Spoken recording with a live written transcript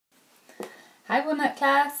Hi Walnut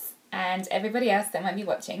class and everybody else that might be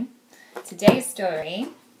watching. Today's story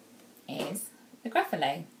is The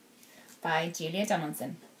Gruffalo by Julia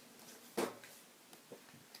Donaldson.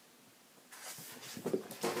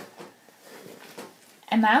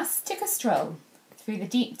 A mouse took a stroll through the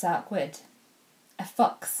deep dark wood. A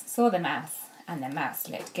fox saw the mouse and the mouse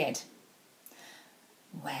looked good.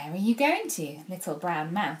 "Where are you going to, little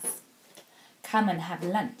brown mouse?" "Come and have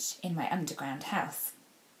lunch in my underground house."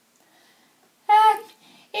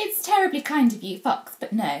 It's terribly kind of you, Fox,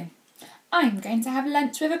 but no. I'm going to have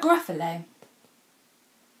lunch with a Gruffalo."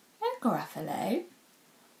 "A Gruffalo?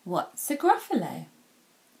 What's a Gruffalo?"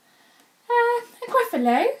 A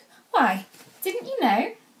Gruffalo? Why, didn't you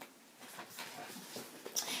know?"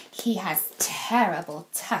 "He has terrible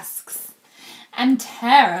tusks and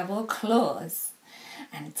terrible claws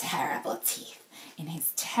and terrible teeth in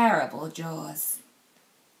his terrible jaws."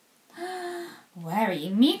 "Where are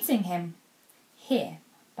you meeting him?" "Here,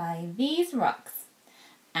 by these rocks,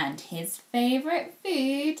 and his favourite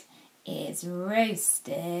food is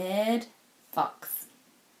roasted fox."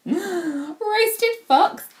 "Roasted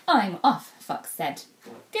fox? I'm off," Fox said.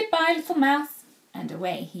 "Goodbye, little mouse," and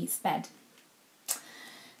away he sped.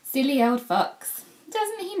 Silly old fox,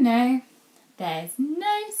 doesn't he know there's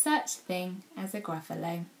no such thing as a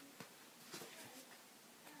Gruffalo?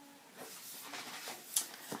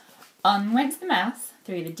 On went the mouse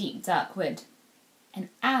through the deep dark wood. An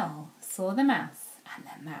owl saw the mouse, and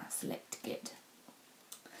the mouse looked good.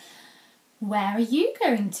 "Where are you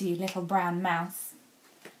going to, little brown mouse?"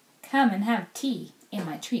 "Come and have tea in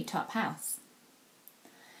my treetop house."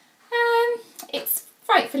 It's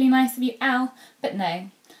frightfully nice of you, owl, but no,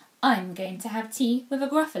 I'm going to have tea with a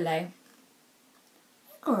Gruffalo."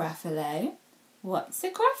 "A Gruffalo? What's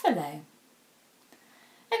a Gruffalo?"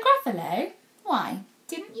 "A Gruffalo? Why,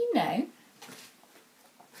 didn't you know?"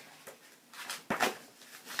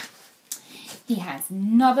 "He has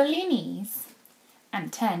knobbly knees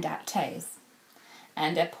and turned out toes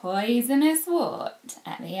and a poisonous wart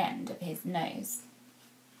at the end of his nose."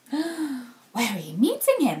 "Where are you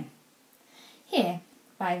meeting him?" "Here,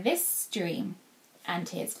 by this stream, and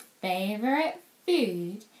his favourite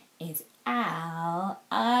food is owl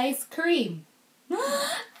ice cream." "Owl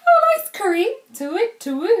ice cream? To-woo,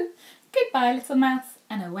 to-woo. Goodbye, little mouse,"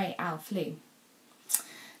 and away owl flew.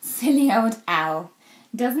 Silly old owl,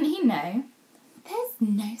 doesn't he know there's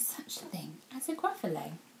no such thing as a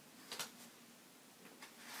Gruffalo?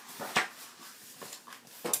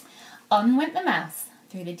 On went the mouse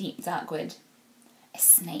through the deep dark wood. A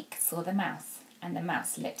snake saw the mouse, and the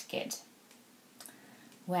mouse looked good.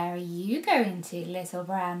 "Where are you going to, little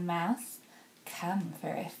brown mouse?" "Come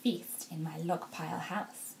for a feast in my log pile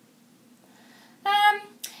house."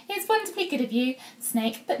 It's wonderfully good of you,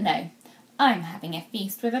 snake, but no, I'm having a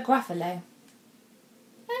feast with a Gruffalo."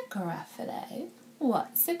 "A Gruffalo?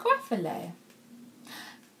 What's a Gruffalo?"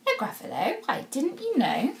 "A Gruffalo? Why, didn't you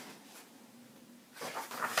know?"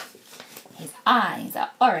 "His eyes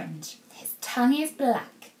are orange, his tongue is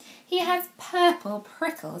black, he has purple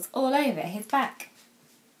prickles all over his back."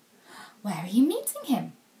 "Where are you meeting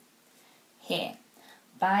him?" "Here,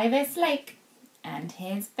 by this lake, and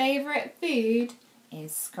his favourite food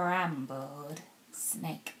is scrambled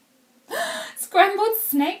snake." "Scrambled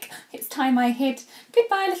snake? It's time I hid.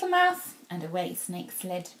 Goodbye, little mouse," and away snake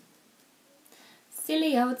slid.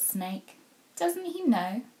 Silly old snake, doesn't he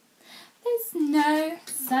know there's no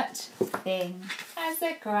such thing as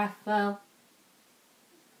a Gruffalo?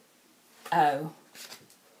 Oh,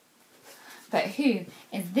 but who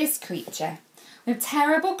is this creature with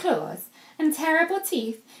terrible claws and terrible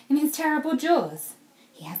teeth in his terrible jaws?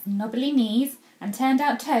 He has knobbly knees and turned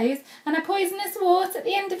out toes and a poisonous wart at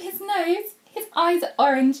the end of his nose. His eyes are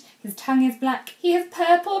orange, his tongue is black, he has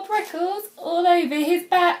purple prickles all over his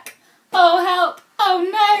back. Oh, help! Oh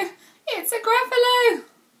no! It's a Gruffalo!"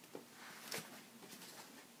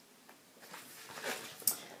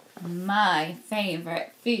 "My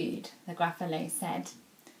favourite food," the Gruffalo said.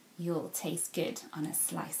 "You'll taste good on a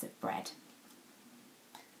slice of bread."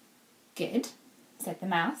 "Good?" said the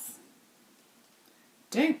mouse.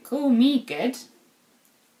 "Don't call me good.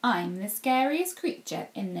 I'm the scariest creature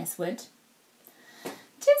in this wood.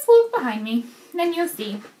 Just walk behind me, then you'll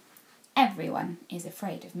see. Everyone is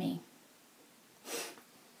afraid of me."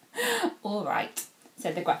 "All right,"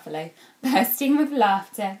 said the Gruffalo, bursting with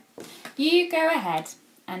laughter. "You go ahead,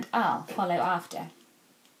 and I'll follow after."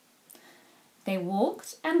 They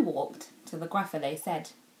walked and walked till the Gruffalo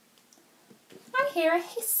said, "I hear a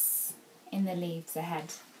hiss in the leaves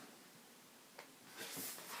ahead."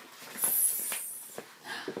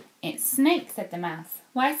 "It's Snake," said the mouse.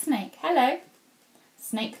 "Why, Snake, hello."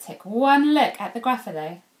 Snake took one look at the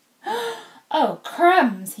Gruffalo. "Oh,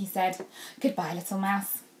 crumbs," he said. "Goodbye, little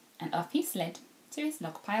mouse." And off he slid to his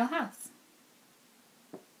log pile house.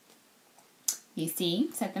 "You see,"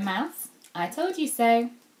 said the mouse, "I told you so."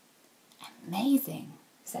 "Amazing,"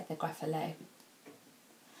 said the Gruffalo.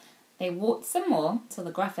 They walked some more till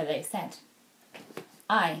the Gruffalo said,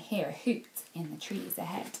 "I hear a hoot in the trees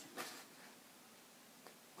ahead."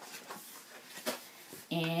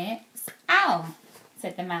 "It's Owl,"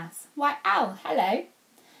 said the mouse. "Why, Owl, hello."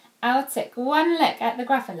 Owl took one look at the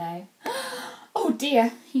Gruffalo. "Oh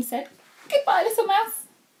dear," he said. "Goodbye, little mouse."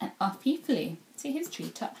 And off he flew to his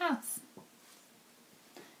treetop house.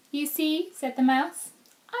 "You see," said the mouse,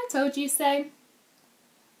 "I told you so."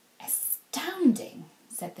 "Astounding,"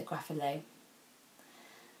 said the Gruffalo.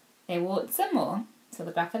 They walked some more till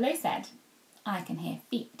the Gruffalo said, "I can hear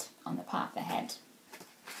feet on the path ahead."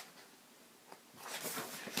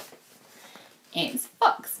 "It's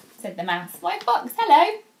Fox," said the mouse. "Why, Fox,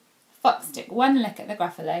 hello." Fox took one look at the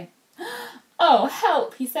Gruffalo. "Oh,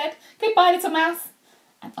 help," he said. "Goodbye, little mouse."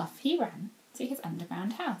 And off he ran to his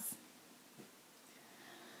underground house.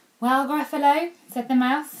 "Well, Gruffalo," said the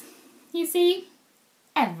mouse, "you see,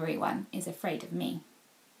 everyone is afraid of me.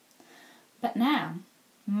 But now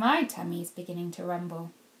my tummy's beginning to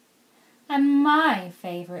rumble, and my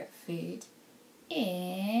favourite food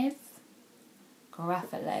is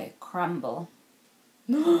Gruffalo crumble."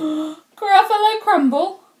 "Gruffalo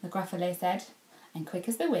crumble," the Gruffalo said, and quick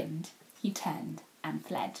as the wind he turned and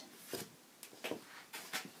fled.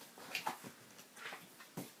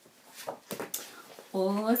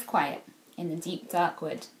 All was quiet in the deep dark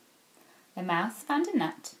wood. The mouse found a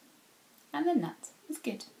nut, and the nut was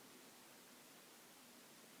good.